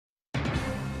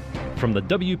From the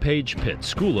W. Page Pitt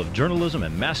School of Journalism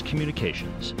and Mass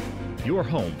Communications, your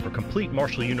home for complete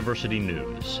Marshall University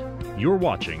news. You're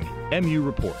watching MU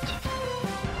Report.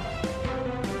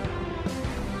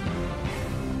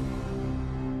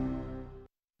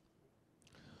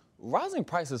 Rising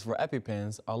prices for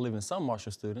EpiPens are leaving some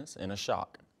Marshall students in a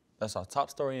shock. That's our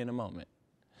top story in a moment.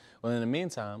 Well, in the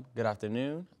meantime, good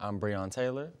afternoon. I'm Breon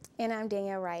Taylor. And I'm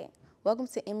Danielle Wright. Welcome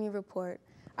to MU Report,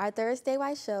 our third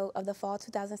statewide show of the fall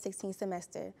 2016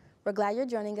 semester. We're glad you're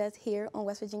joining us here on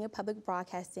West Virginia Public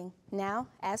Broadcasting. Now,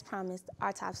 as promised,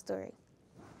 our top story.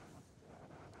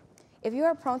 If you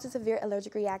are prone to severe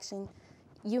allergic reaction,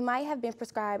 you might have been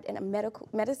prescribed a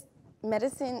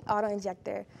medicine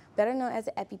auto-injector, better known as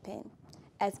an EpiPen.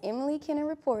 As Emily Kenner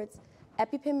reports,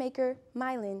 EpiPen maker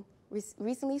Mylan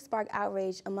recently sparked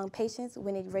outrage among patients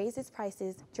when it raised its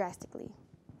prices drastically.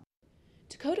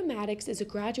 Dakota Maddox is a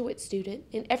graduate student,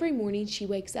 and every morning she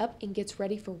wakes up and gets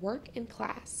ready for work and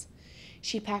class.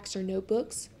 She packs her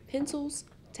notebooks, pencils,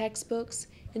 textbooks,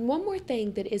 and one more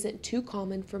thing that isn't too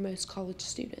common for most college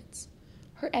students,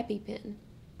 her EpiPen.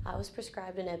 I was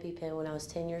prescribed an EpiPen when I was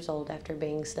 10 years old after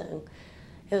being stung.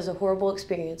 It was a horrible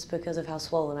experience because of how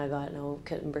swollen I got and I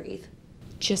couldn't breathe.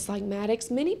 Just like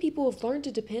Maddox, many people have learned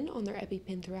to depend on their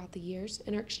EpiPen throughout the years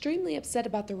and are extremely upset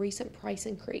about the recent price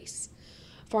increase.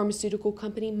 Pharmaceutical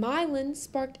company Mylan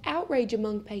sparked outrage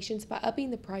among patients by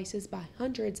upping the prices by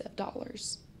hundreds of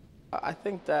dollars. I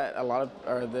think that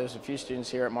there's a few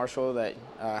students here at Marshall that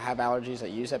have allergies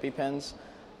that use EpiPens.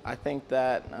 I think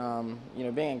that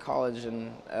being in college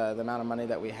and the amount of money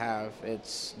that we have,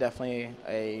 it's definitely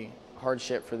a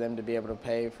hardship for them to be able to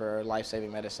pay for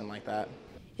life-saving medicine like that.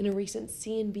 In a recent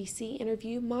CNBC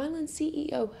interview, Mylan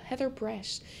CEO Heather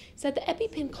Bresch said the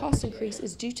EpiPen cost increase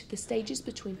is due to the stages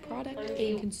between product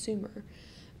and consumer.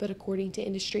 But according to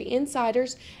industry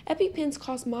insiders, EpiPens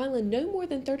cost Mylan no more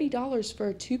than $30 for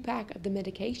a 2-pack of the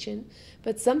medication,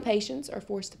 but some patients are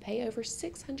forced to pay over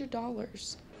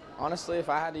 $600. Honestly, if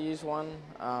I had to use one,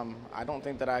 I don't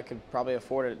think that I could probably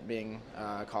afford it being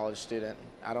a college student.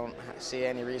 I don't see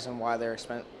any reason why they're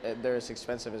as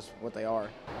expensive as what they are.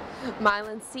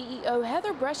 Mylan CEO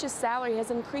Heather Bresch's salary has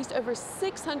increased over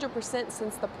 600%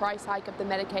 since the price hike of the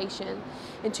medication.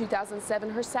 In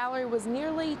 2007, her salary was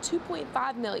nearly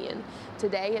 $2.5 million.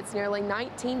 Today, it's nearly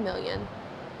 $19 million.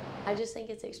 I just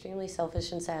think it's extremely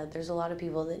selfish and sad. There's a lot of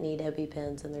people that need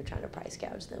EpiPens and they're trying to price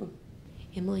gouge them.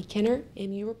 Emily Kenner,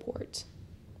 MU Report.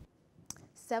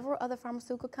 Several other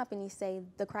pharmaceutical companies say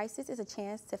the crisis is a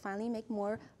chance to finally make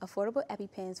more affordable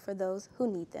EpiPens for those who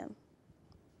need them.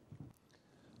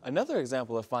 Another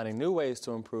example of finding new ways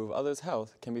to improve others'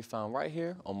 health can be found right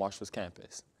here on Marshall's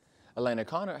campus. Elena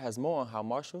Connor has more on how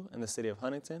Marshall and the city of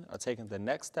Huntington are taking the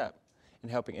next step in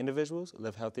helping individuals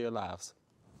live healthier lives.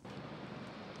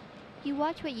 You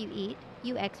watch what you eat,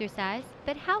 you exercise,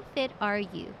 but how fit are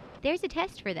you? There's a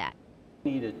test for that.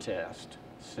 Need a test,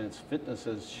 since fitness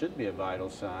should be a vital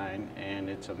sign, and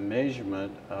it's a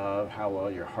measurement of how well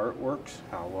your heart works,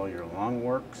 how well your lung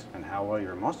works, and how well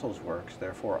your muscles works.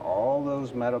 Therefore, all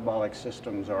those metabolic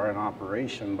systems are in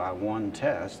operation by one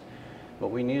test, but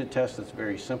we need a test that's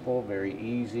very simple, very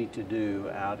easy to do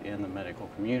out in the medical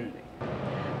community.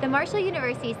 The Marshall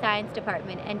University Science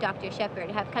Department and Dr.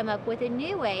 Shepard have come up with a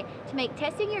new way to make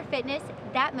testing your fitness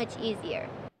that much easier.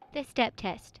 The STEP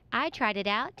test. I tried it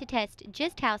out to test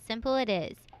just how simple it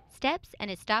is. Steps and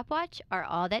a stopwatch are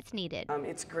all that's needed.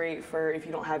 It's great for if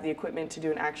you don't have the equipment to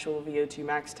do an actual VO2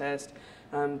 max test.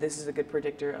 This is a good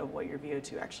predictor of what your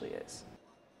VO2 actually is.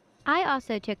 I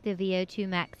also took the VO2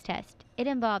 max test. It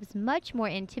involves much more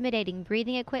intimidating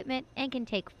breathing equipment and can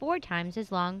take 4 times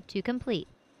as long to complete.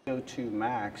 VO2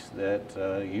 max that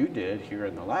you did here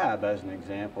in the lab, as an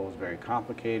example, is very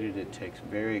complicated. It takes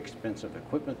very expensive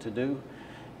equipment to do.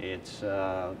 It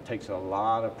takes a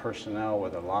lot of personnel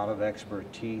with a lot of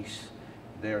expertise.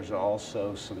 There's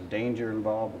also some danger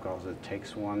involved because it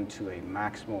takes one to a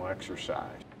maximal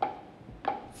exercise.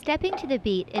 Stepping to the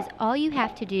beat is all you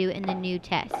have to do in the new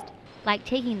test. Like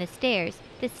taking the stairs,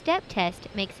 the STEP test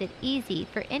makes it easy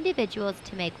for individuals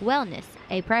to make wellness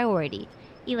a priority.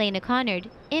 Elena Connard,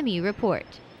 MU Report.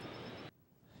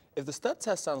 If the STEP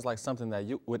test sounds like something that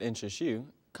would interest you,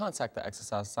 contact the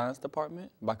Exercise Science Department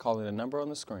by calling the number on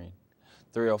the screen,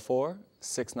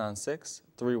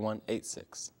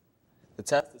 304-696-3186. The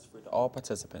test is free to all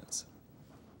participants.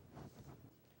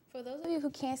 For those of you who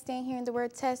can't stand hearing the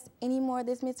word test anymore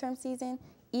this midterm season,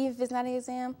 even if it's not an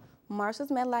exam, Marshall's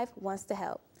MedLife wants to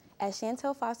help. As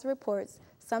Chantel Foster reports,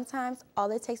 sometimes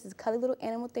all it takes is cuddly little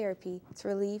animal therapy to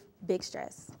relieve big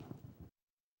stress.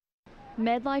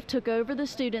 MedLife took over the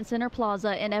Student Center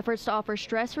Plaza in efforts to offer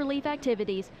stress relief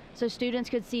activities so students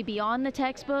could see beyond the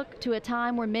textbook to a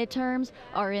time where midterms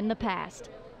are in the past.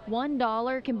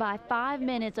 $1 can buy 5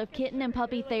 minutes of kitten and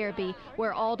puppy therapy,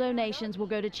 where all donations will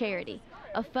go to charity.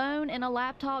 A phone and a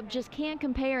laptop just can't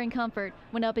compare in comfort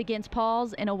when up against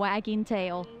paws and a wagging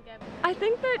tail. I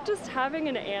think that just having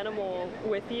an animal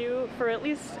with you for at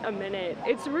least a minute,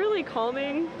 it's really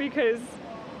calming because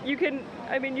you can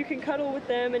cuddle with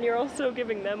them and you're also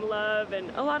giving them love, and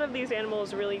a lot of these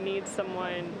animals really need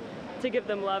someone to give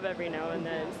them love every now and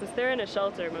then since they're in a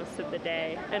shelter most of the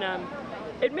day, and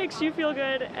it makes you feel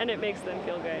good and it makes them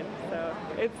feel good, so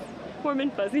it's warm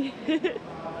and fuzzy.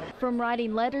 From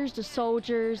writing letters to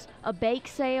soldiers, a bake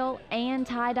sale, and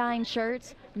tie-dyeing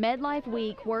shirts, MedLife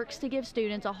Week works to give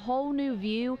students a whole new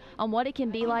view on what it can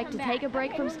be like to take a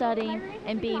break from studying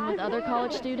and being with other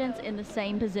college students in the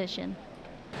same position.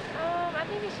 I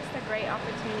think it's just a great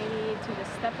opportunity to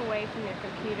just step away from your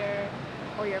computer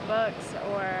or your books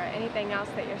or anything else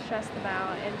that you're stressed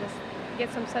about and just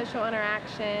get some social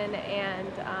interaction and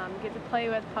get to play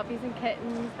with puppies and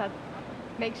kittens. That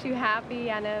makes you happy.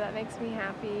 I know that makes me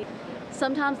happy.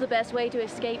 Sometimes the best way to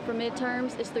escape from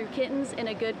midterms is through kittens and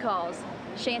a good cause.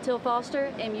 Chantel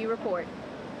Foster, MU Report.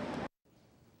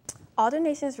 All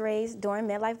donations raised during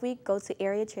MedLife Week go to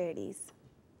area charities.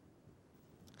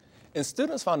 And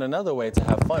students found another way to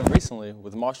have fun recently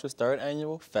with Marshall's 3rd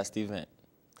annual Fest event.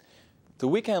 The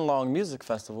weekend-long music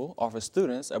festival offers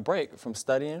students a break from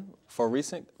studying for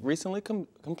recently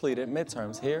completed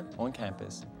midterms here on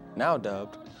campus, now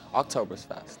dubbed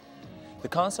Oktoberfest. The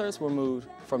concerts were moved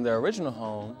from their original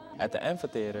home at the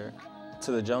amphitheater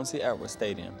to the Joan C. Edwards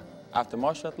Stadium after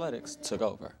Marshall Athletics took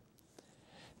over.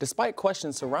 Despite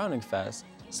questions surrounding Fest,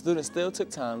 students still took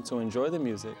time to enjoy the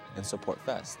music and support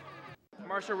Fest.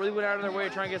 Marshall really went out of their way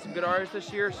to try and get some good artists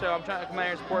this year, so I'm trying to come out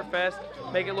here and support Fest,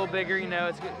 make it a little bigger. You know,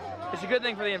 it's a good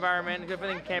thing for the environment, a good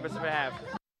thing for campus to have.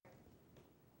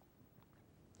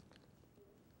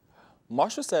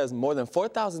 Marshall says more than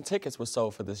 4,000 tickets were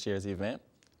sold for this year's event,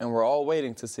 and we're all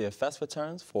waiting to see if Fest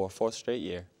returns for a 4th straight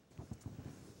year.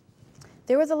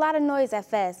 There was a lot of noise at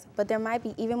Fest, but there might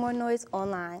be even more noise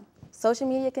online. Social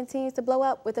media continues to blow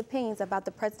up with opinions about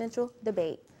the presidential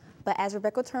debate. But as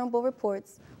Rebecca Turnbull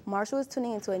reports, Marshall is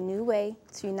tuning into a new way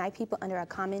to unite people under a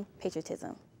common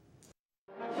patriotism.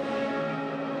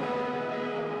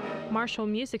 Marshall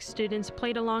music students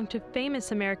played along to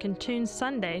famous American tunes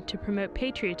Sunday to promote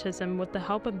patriotism with the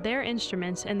help of their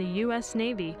instruments and the U.S.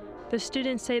 Navy. The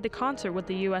students say the concert with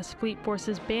the U.S. Fleet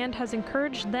Forces Band has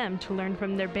encouraged them to learn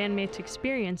from their bandmates'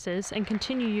 experiences and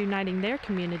continue uniting their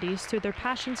communities through their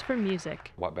passions for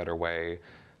music. What better way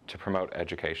to promote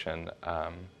education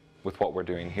with what we're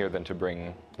doing here than to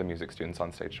bring the music students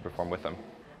on stage to perform with them.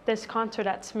 This concert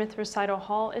at Smith Recital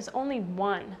Hall is only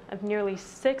one of nearly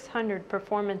 600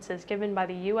 performances given by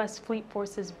the U.S. Fleet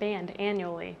Forces Band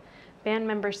annually. Band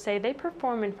members say they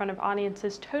perform in front of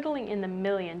audiences totaling in the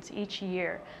millions each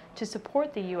year to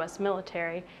support the U.S.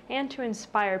 military and to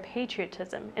inspire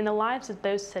patriotism in the lives of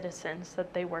those citizens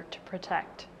that they work to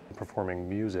protect. Performing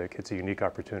music, it's a unique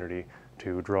opportunity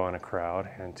to draw in a crowd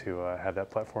and to have that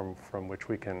platform from which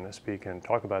we can speak and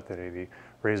talk about the Navy,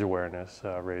 raise awareness,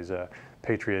 raise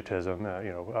patriotism,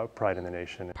 pride in the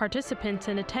nation. Participants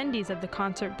and attendees of the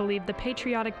concert believe the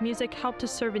patriotic music helped to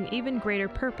serve an even greater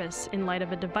purpose in light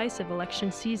of a divisive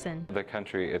election season. The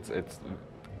country, it's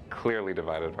clearly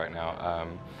divided right now,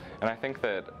 and I think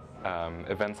that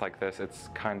events like this, it's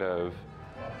kind of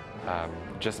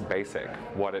just basic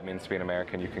what it means to be an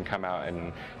American. You can come out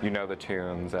and you know the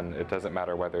tunes, and it doesn't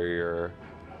matter whether you're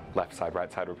left side,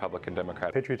 right side, Republican,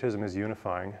 Democrat. Patriotism is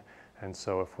unifying, and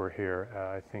so if we're here,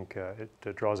 I think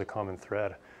it draws a common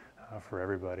thread for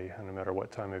everybody, no matter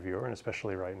what time of year, and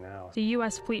especially right now. The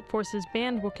U.S. Fleet Forces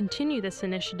Band will continue this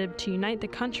initiative to unite the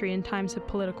country in times of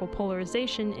political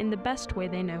polarization in the best way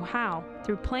they know how,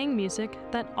 through playing music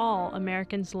that all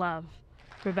Americans love.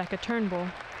 Rebecca Turnbull,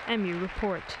 MU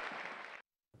Report.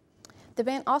 The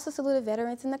band also saluted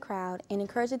veterans in the crowd and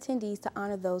encouraged attendees to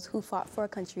honor those who fought for a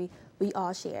country we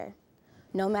all share,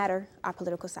 no matter our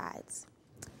political sides.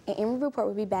 And MU Report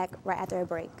will be back right after a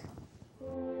break.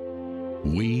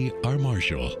 We are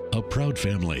Marshall, a proud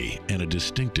family and a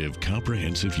distinctive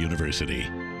comprehensive university.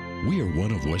 We are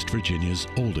one of West Virginia's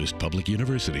oldest public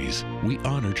universities. We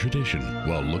honor tradition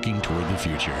while looking toward the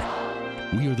future.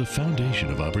 We are the foundation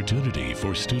of opportunity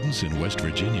for students in West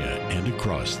Virginia and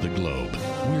across the globe.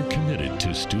 We're committed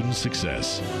to student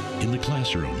success in the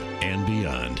classroom and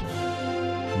beyond.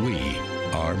 We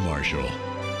are Marshall.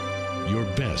 Your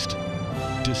best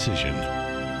decision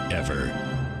ever.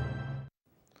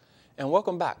 And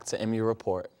welcome back to MU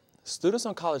Report. students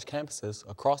on college campuses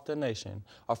across the nation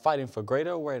are fighting for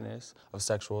greater awareness of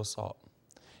sexual assault.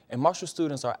 And Marshall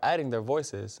students are adding their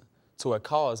voices to a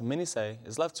cause many say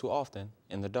is left too often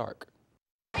in the dark.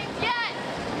 Yes,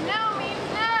 no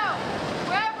means no.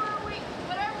 Whatever we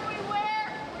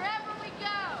wear, wherever we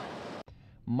go.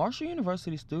 Marshall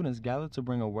University students gathered to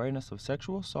bring awareness of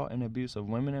sexual assault and abuse of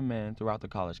women and men throughout the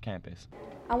college campus.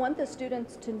 I want the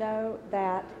students to know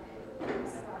that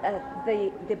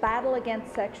the battle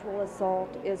against sexual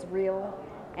assault is real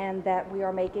and that we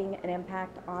are making an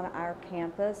impact on our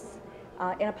campus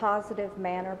in a positive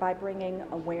manner by bringing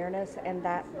awareness, and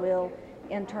that will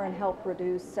in turn help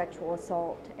reduce sexual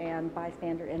assault and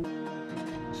bystander injury.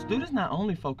 Students not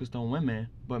only focused on women,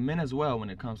 but men as well when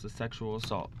it comes to sexual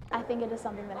assault. I think it is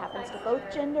something that happens to both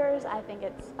genders. I think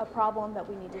it's a problem that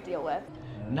we need to deal with.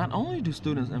 Not only do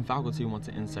students and faculty want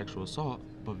to end sexual assault,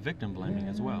 but victim blaming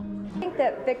as well. I think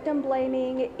that victim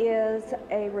blaming is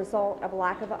a result of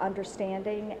lack of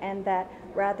understanding, and that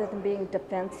rather than being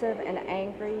defensive and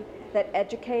angry, that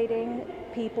educating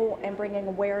people and bringing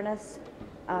awareness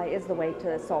is the way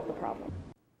to solve the problem.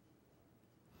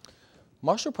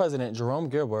 Marshall President Jerome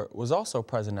Gilbert was also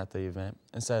present at the event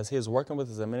and says he is working with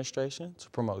his administration to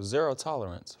promote zero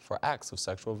tolerance for acts of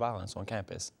sexual violence on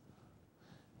campus.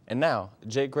 And now,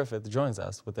 Jake Griffith joins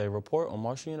us with a report on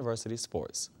Marshall University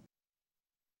sports.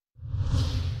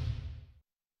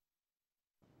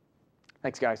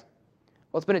 Thanks, guys.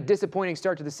 Well, it's been a disappointing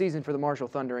start to the season for the Marshall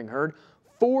Thundering Herd.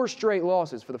 4 straight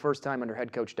losses for the first time under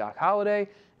head coach Doc Holliday,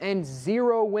 and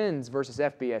 0 wins versus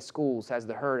FBS schools has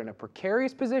the Herd in a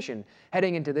precarious position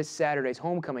heading into this Saturday's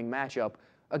homecoming matchup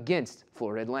against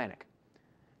Florida Atlantic.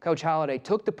 Coach Holliday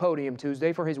took the podium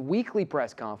Tuesday for his weekly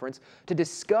press conference to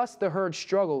discuss the Herd's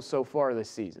struggles so far this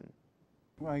season.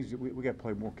 Well, we got to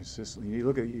play more consistently.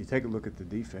 You take a look at the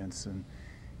defense, and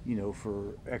you know,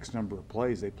 for X number of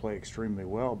plays, they play extremely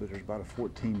well. But there's about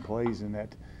 14 plays in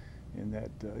that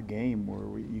game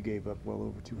where you gave up well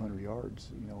over 200 yards,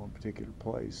 you know, on particular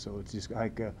plays. So it's just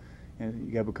like, and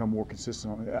you got to become more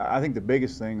consistent on it. I think the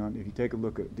biggest thing, if you take a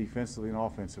look at defensively and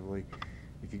offensively,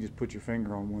 if you just put your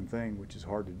finger on one thing, which is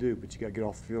hard to do, but you got to get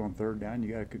off the field on 3rd down,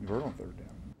 you got to convert on 3rd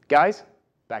down. Guys,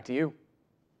 back to you.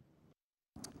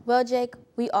 Well, Jake,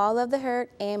 we all love the Herd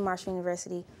and Marshall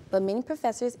University, but many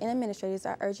professors and administrators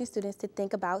are urging students to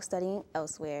think about studying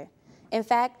elsewhere. In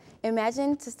fact,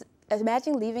 imagine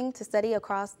leaving to study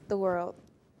across the world.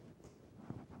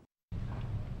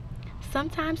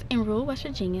 Sometimes in rural West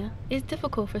Virginia, it's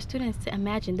difficult for students to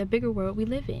imagine the bigger world we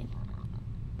live in.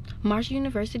 Marshall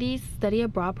University's Study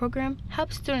Abroad program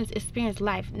helps students experience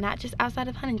life not just outside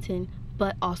of Huntington,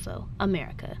 but also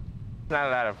America. Not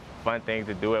a lot of fun things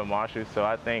to do at Marshall, so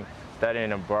I think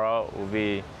studying abroad will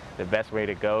be the best way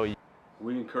to go.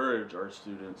 We encourage our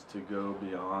students to go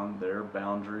beyond their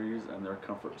boundaries and their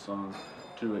comfort zones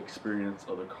to experience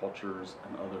other cultures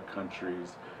and other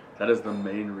countries. That is the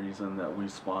main reason that we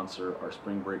sponsor our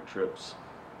spring break trips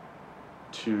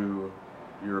to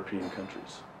European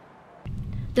countries.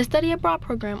 The Study Abroad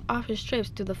program offers trips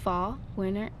through the fall,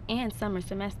 winter, and summer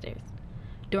semesters.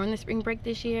 During the spring break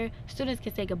this year, students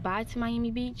can say goodbye to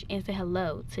Miami Beach and say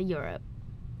hello to Europe.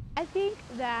 I think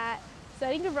that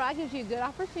studying abroad gives you a good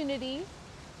opportunity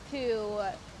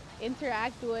to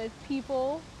interact with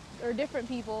people or different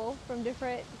people from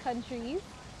different countries.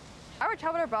 I would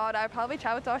travel abroad. I would probably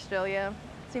travel to Australia.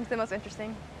 Seems the most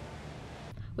interesting.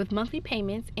 With monthly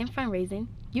payments and fundraising,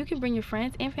 you can bring your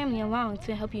friends and family along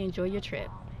to help you enjoy your trip.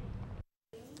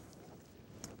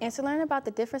 And to learn about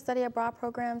the different study abroad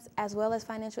programs as well as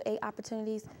financial aid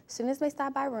opportunities, students may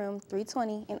stop by room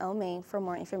 320 in Old Main for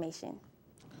more information.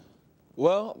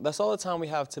 Well, that's all the time we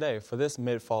have today for this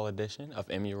mid-fall edition of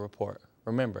MU Report.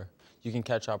 Remember, you can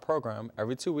catch our program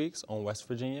every 2 weeks on West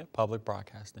Virginia Public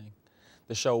Broadcasting.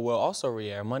 The show will also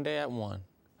re-air Monday at 1,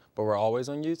 but we're always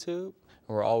on YouTube, and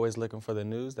we're always looking for the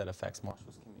news that affects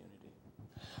Marshall's community.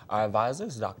 Our advisor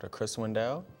is Dr. Chris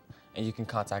Swindell, and you can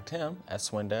contact him at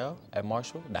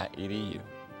swindell@marshall.edu.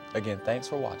 Again, thanks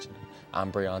for watching.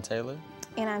 I'm Breon Taylor.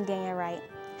 And I'm Danielle Wright.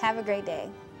 Have a great day.